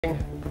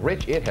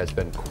Rich, it has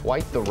been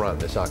quite the run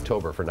this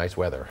October for nice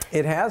weather.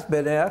 It has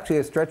been. Actually,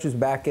 it stretches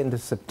back into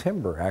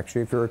September.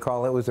 Actually, if you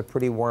recall, it was a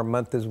pretty warm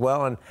month as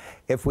well. And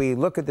if we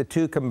look at the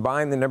two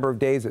combined, the number of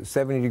days at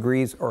 70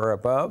 degrees or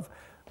above,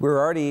 we're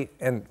already,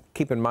 and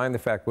keep in mind the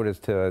fact, what is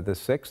to the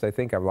 6th? I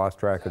think I've lost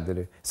track of the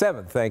day.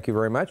 7th, thank you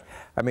very much.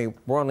 I mean,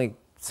 we're only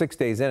 6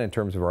 days in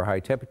terms of our high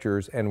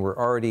temperatures, and we're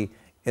already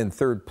in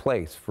third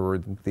place for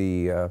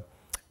the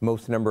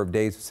most number of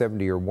days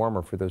 70 or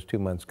warmer for those 2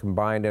 months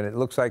combined. And it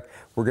looks like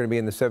we're going to be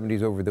in the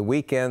 70s over the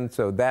weekend.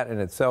 So that in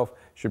itself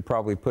should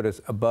probably put us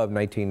above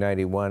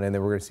 1991. And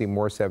then we're going to see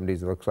more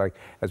 70s, it looks like,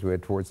 as we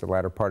head towards the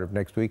latter part of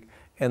next week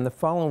and the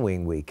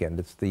following weekend.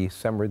 It's the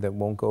summer that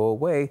won't go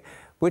away,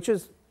 which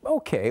is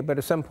okay, but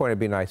at some point it'd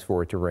be nice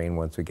for it to rain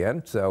once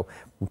again. So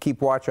we'll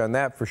keep watch on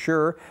that for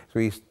sure. So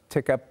we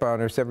tick up on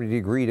our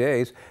 70-degree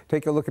days.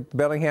 Take a look at the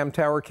Bellingham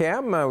Tower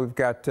cam. We've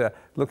got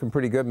looking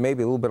pretty good.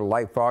 Maybe a little bit of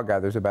light fog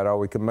out. There's about all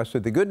we can muster.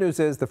 The good news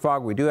is the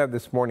fog we do have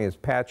this morning is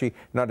patchy,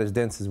 not as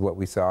dense as what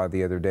we saw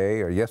the other day,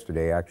 or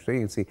yesterday actually. You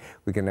can see,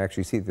 we can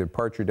actually see the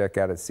departure deck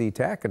out at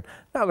SeaTac, and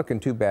not looking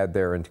too bad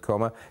there in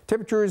Tacoma.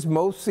 Temperatures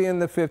mostly in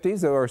the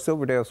 50s, though our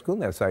Silverdale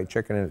Schoolnet site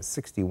checking in at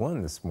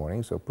 61 this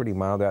morning, so pretty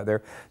mild out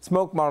there.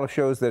 Smoke model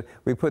shows that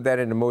we put that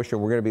into motion.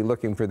 We're going to be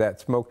looking for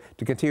that smoke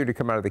to continue to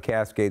come out of the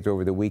Cascades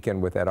over the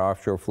weekend with that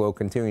offshore flow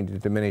continuing to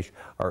diminish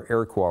our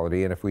air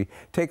quality. And if we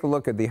take a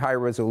look at the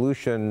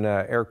high-resolution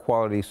air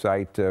quality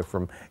site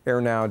from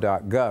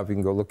airnow.gov, you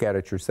can go look at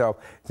it yourself.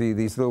 See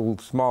these little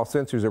small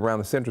sensors around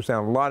the Central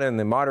Sound, a lot in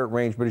the moderate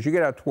range, but as you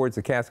get out towards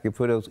the Cascade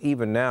foothills,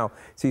 even now,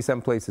 see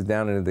some places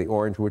down into the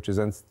orange, which is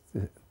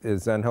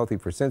unhealthy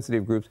for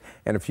sensitive groups,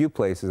 and a few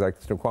places like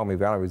the Snoqualmie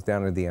Valley was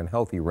down in the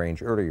unhealthy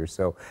range earlier.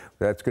 So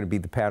that's going to be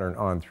the pattern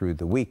on through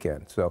the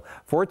weekend. So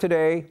for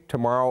today,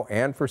 tomorrow,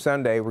 and for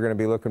Sunday, we're going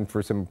to be looking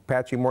for some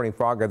patchy morning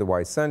fog,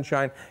 otherwise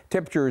sunshine.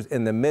 Temperatures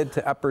in the mid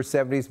to upper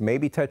 70s,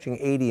 maybe touching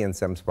 80 in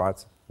some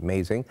spots.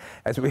 Amazing.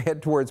 As we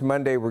head towards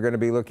Monday, we're going to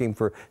be looking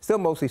for still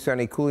mostly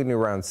sunny, cooling to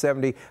around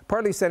 70.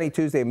 Partly sunny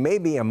Tuesday,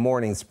 maybe a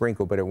morning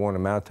sprinkle, but it won't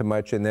amount to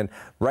much. And then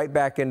right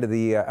back into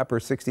the upper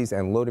 60s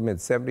and low to mid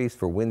 70s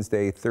for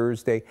Wednesday,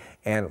 Thursday,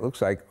 and it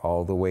looks like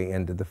all the way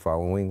into the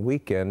following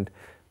weekend.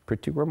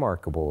 Pretty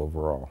remarkable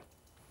overall.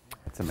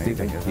 It's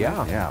amazing, isn't it?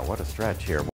 Yeah. Yeah, what a stretch here.